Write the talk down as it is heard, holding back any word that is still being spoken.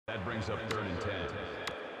That brings up 3rd and 10.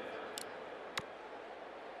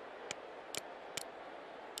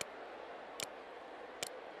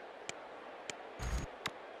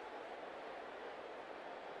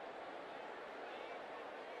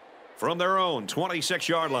 From their own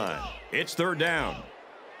 26-yard line, it's 3rd down.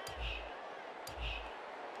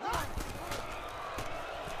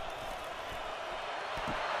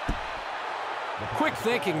 Quick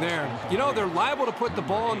thinking there. You know, they're liable to put the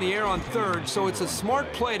ball in the air on 3rd, so it's a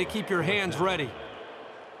smart play to keep your hands ready.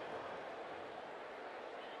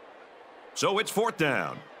 So it's 4th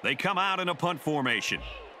down. They come out in a punt formation.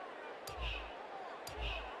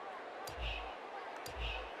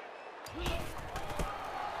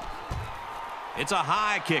 It's a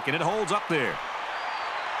high kick, and it holds up there.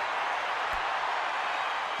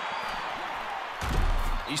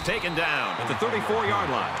 He's taken down at the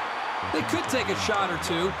 34-yard line. They could take a shot or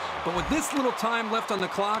two, but with this little time left on the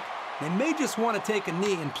clock, they may just want to take a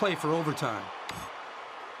knee and play for overtime.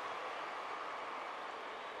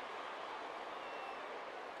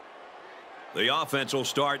 The offense will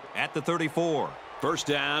start at the 34. 1st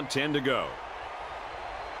down, 10 to go.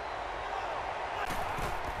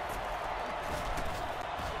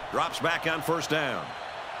 Drops back on 1st down.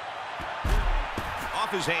 Off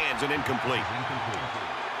his hands and incomplete.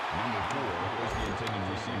 Number 4 was the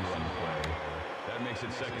intended receiver on the play. That makes it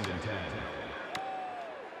 2nd and 10.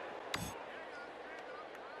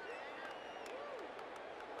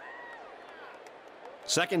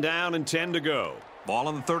 Second down and 10 to go. Ball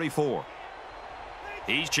on the 34.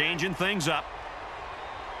 He's changing things up.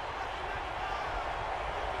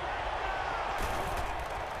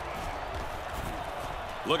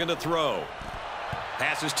 Looking to throw.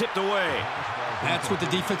 Pass is tipped away. That's what the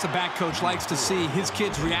defensive back coach likes to see. His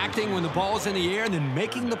kids reacting when the ball's in the air and then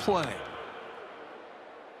making the play.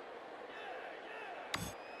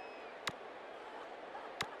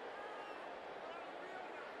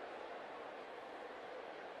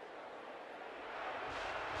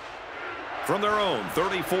 From their own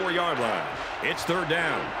 34-yard line, it's 3rd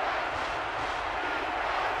down.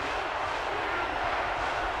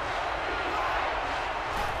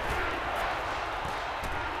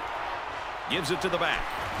 Gives it to the back.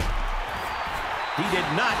 He did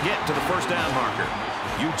not get to the 1st down marker.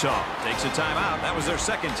 Utah takes a timeout. That was their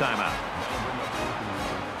 2nd timeout.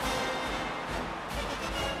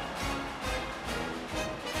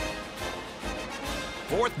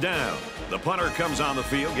 Fourth down. The punter comes on the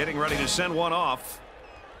field, getting ready to send one off.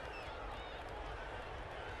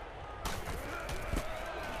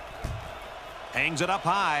 Hangs it up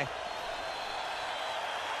high.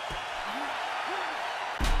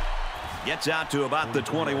 Gets out to about the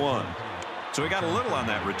 21. So he got a little on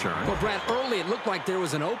that return. Well, Brad, early it looked like there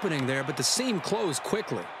was an opening there, but the seam closed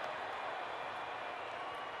quickly.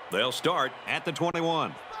 They'll start at the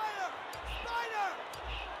 21.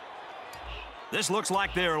 This looks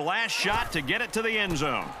like their last shot to get it to the end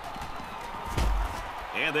zone.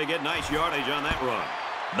 And they get nice yardage on that run.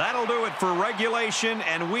 That'll do it for regulation,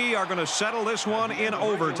 and we are going to settle this one in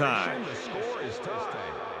overtime. The score is tied.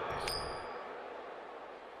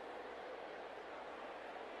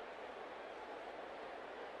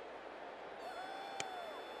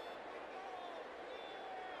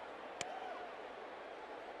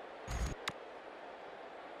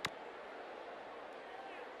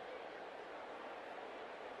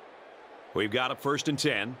 We've got a 1st and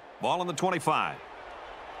 10. Ball on the 25.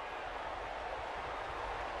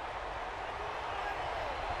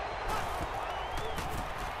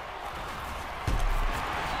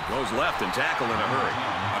 Goes left and tackled in a hurry.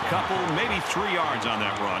 A couple, maybe 3 yards on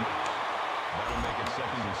that run. That'll make it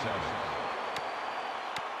 2nd and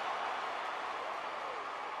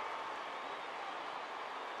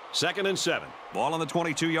 7. 2nd and 7. Ball on the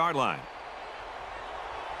 22-yard line.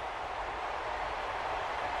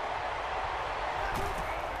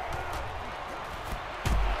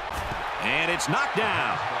 And it's knocked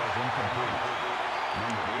down.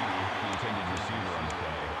 Number 80, the intended receiver on the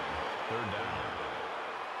play. 3rd down.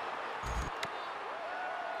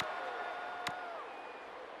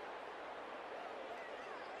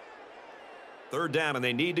 Third down, and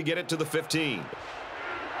they need to get it to the 15.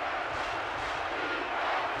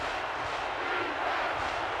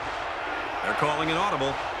 They're calling an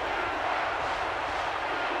audible.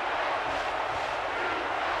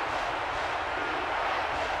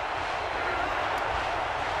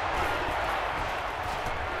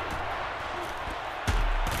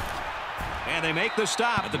 And they make the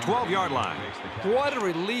stop at the 12-yard line. What a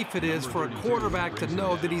relief it is for a quarterback to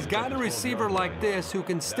know that he's got a receiver like this who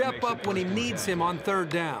can step up when he needs him on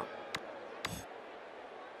 3rd down.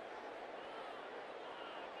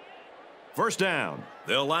 First down.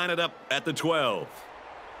 They'll line it up at the 12.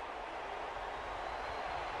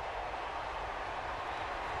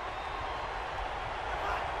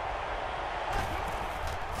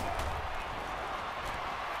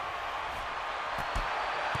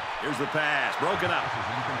 Here's the pass, broken up. This is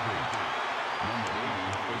incomplete. Number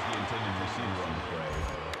 80 was the intended receiver on the play.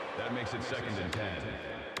 That makes it 2nd and 10.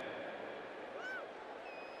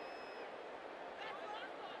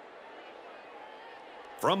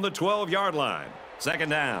 From the 12-yard line, 2nd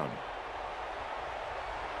down.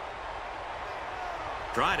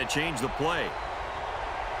 Try to change the play.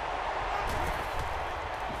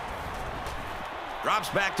 Drops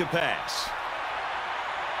back to pass.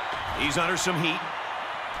 He's under some heat.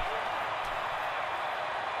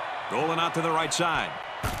 Rolling out to the right side.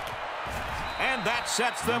 And that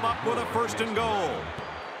sets them up with a 1st and goal.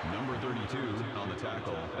 Number 32 on the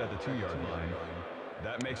tackle at the 2-yard line.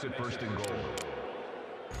 That makes it 1st and goal.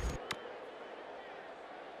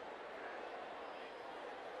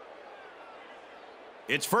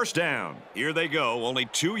 It's 1st down. Here they go, only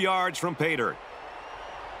 2 yards from pay dirt.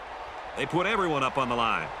 They put everyone up on the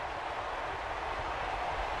line.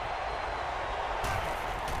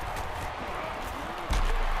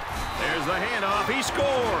 There's the handoff. He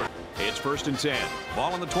scored. It's 1st and 10.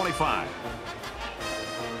 Ball on the 25.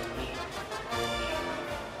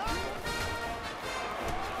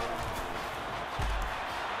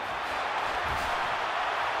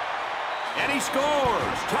 And he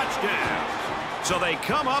scores. Touchdown. So they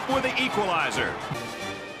come up with the equalizer.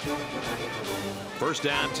 1st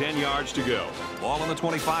down, 10 yards to go. Ball on the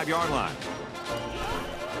 25-yard line.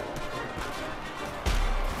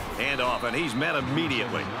 Handoff, and he's met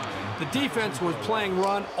immediately. The defense was playing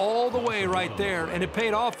run all the way right there, and it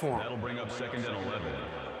paid off for him. That'll bring up 2nd and 11.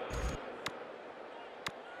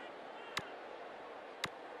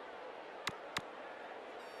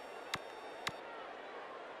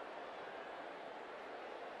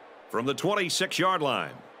 From the 26-yard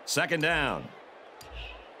line, 2nd down.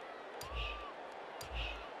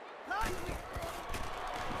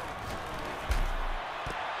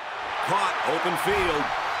 Caught, open field,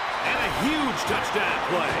 and a huge touchdown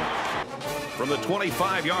play. From the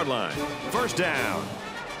 25-yard line, 1st down.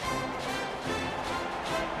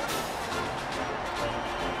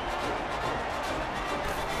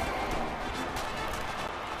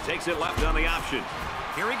 Takes it left on the option.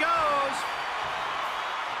 Here he goes.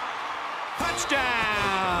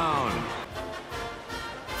 Touchdown!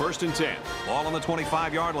 1st and 10. Ball on the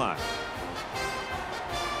 25-yard line.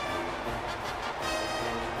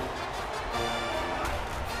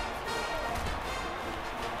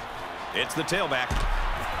 It's the tailback.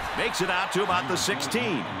 Makes it out to about the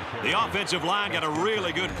 16. The offensive line got a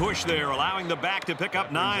really good push there, allowing the back to pick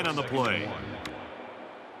up 9 on the play.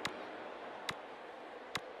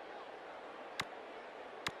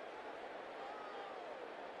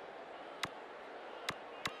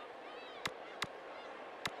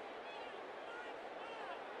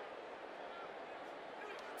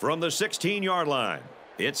 From the 16-yard line,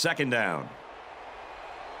 it's 2nd down.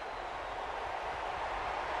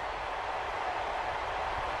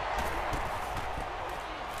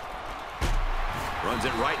 Runs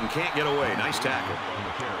it right and can't get away. Nice tackle. On the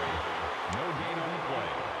carry. No gain on the play.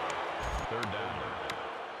 3rd down.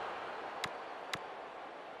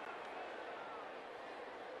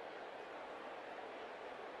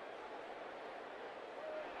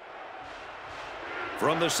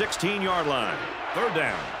 From the 16-yard line, 3rd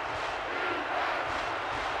down.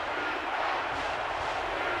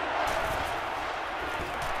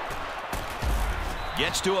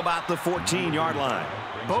 Gets to about the 14-yard line.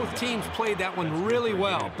 Both teams played that one really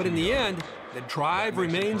well, but in the end, the drive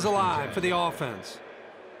remains alive for the offense.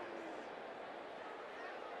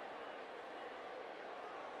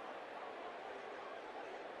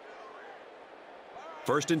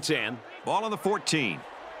 First and 10. Ball on the 14.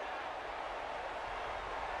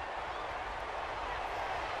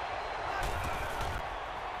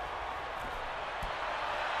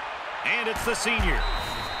 And it's the senior.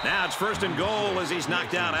 Now it's 1st and goal as he's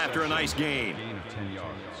knocked out after a nice gain. Gain of 10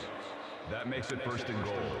 yards. That makes it 1st and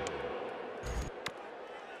goal.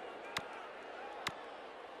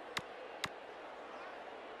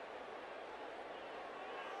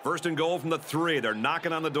 First and goal from the 3. They're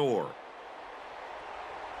knocking on the door.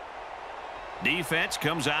 Defense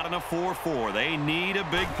comes out in a 4-4. They need a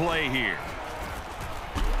big play here.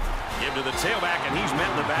 Give to the tailback, and he's met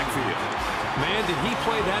in the backfield. Man, did he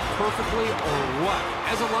play that perfectly or what?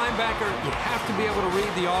 As a linebacker, you have to be able to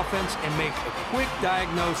read the offense and make a quick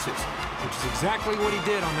diagnosis, which is exactly what he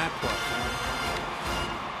did on that play.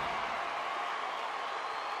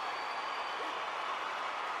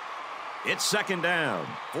 It's second down.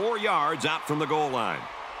 4 yards out from the goal line.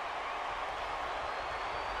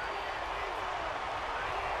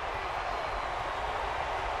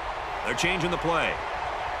 They're changing the play.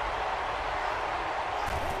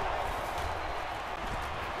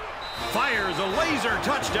 Fires a laser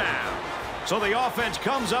touchdown. So the offense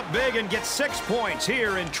comes up big and gets 6 points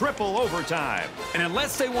here in triple overtime. And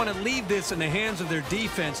unless they want to leave this in the hands of their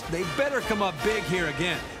defense, they better come up big here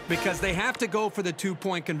again because they have to go for the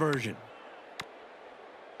 2-point conversion.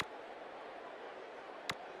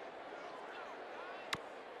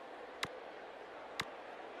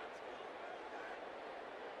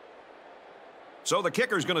 So the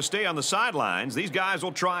kicker's going to stay on the sidelines. These guys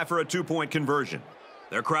will try for a 2-point conversion.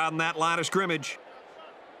 They're crowding that line of scrimmage.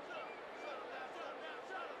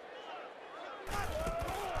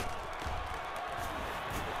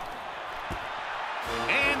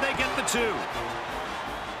 And they get the 2.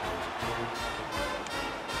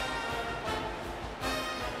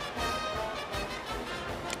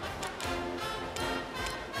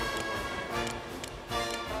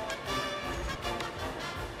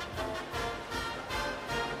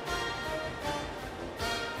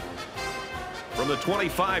 From the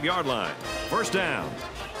 25-yard line. First down.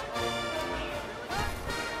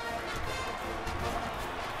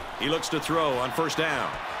 He looks to throw on first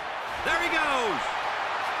down. There he goes.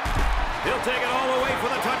 He'll take it all the way for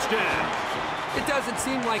the touchdown. It doesn't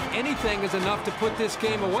seem like anything is enough to put this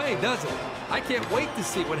game away, does it? I can't wait to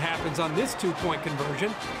see what happens on this 2-point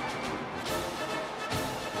conversion.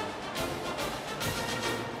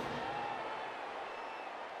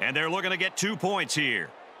 And they're looking to get 2 points here.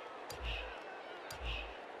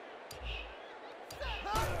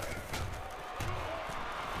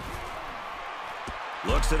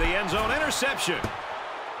 Looks to the end zone, interception.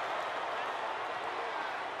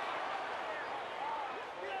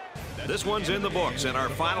 This one's in the books, and our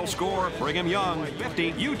final score, Brigham Young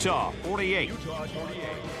 50, Utah 48.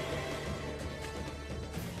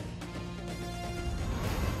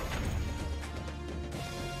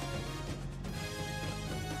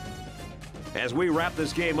 As we wrap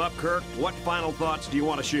this game up, Kirk, what final thoughts do you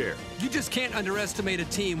want to share? You just can't underestimate a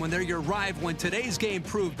team when they're your rival, and today's game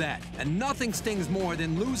proved that. And nothing stings more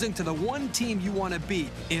than losing to the one team you want to beat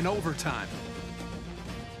in overtime.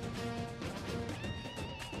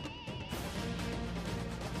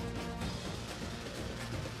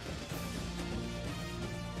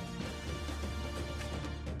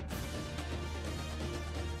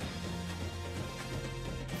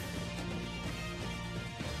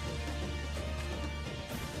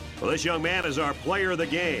 Well, this young man is our player of the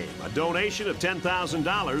game. A donation of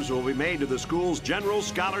 $10,000 will be made to the school's General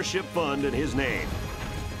Scholarship Fund in his name.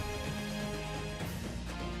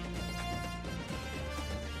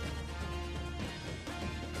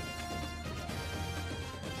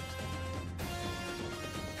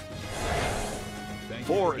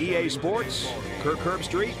 For EA Sports, Kirk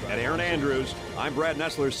Herbstreit and Aaron Andrews, I'm Brad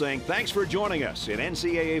Nessler saying thanks for joining us in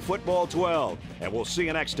NCAA Football 12, and we'll see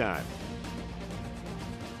you next time.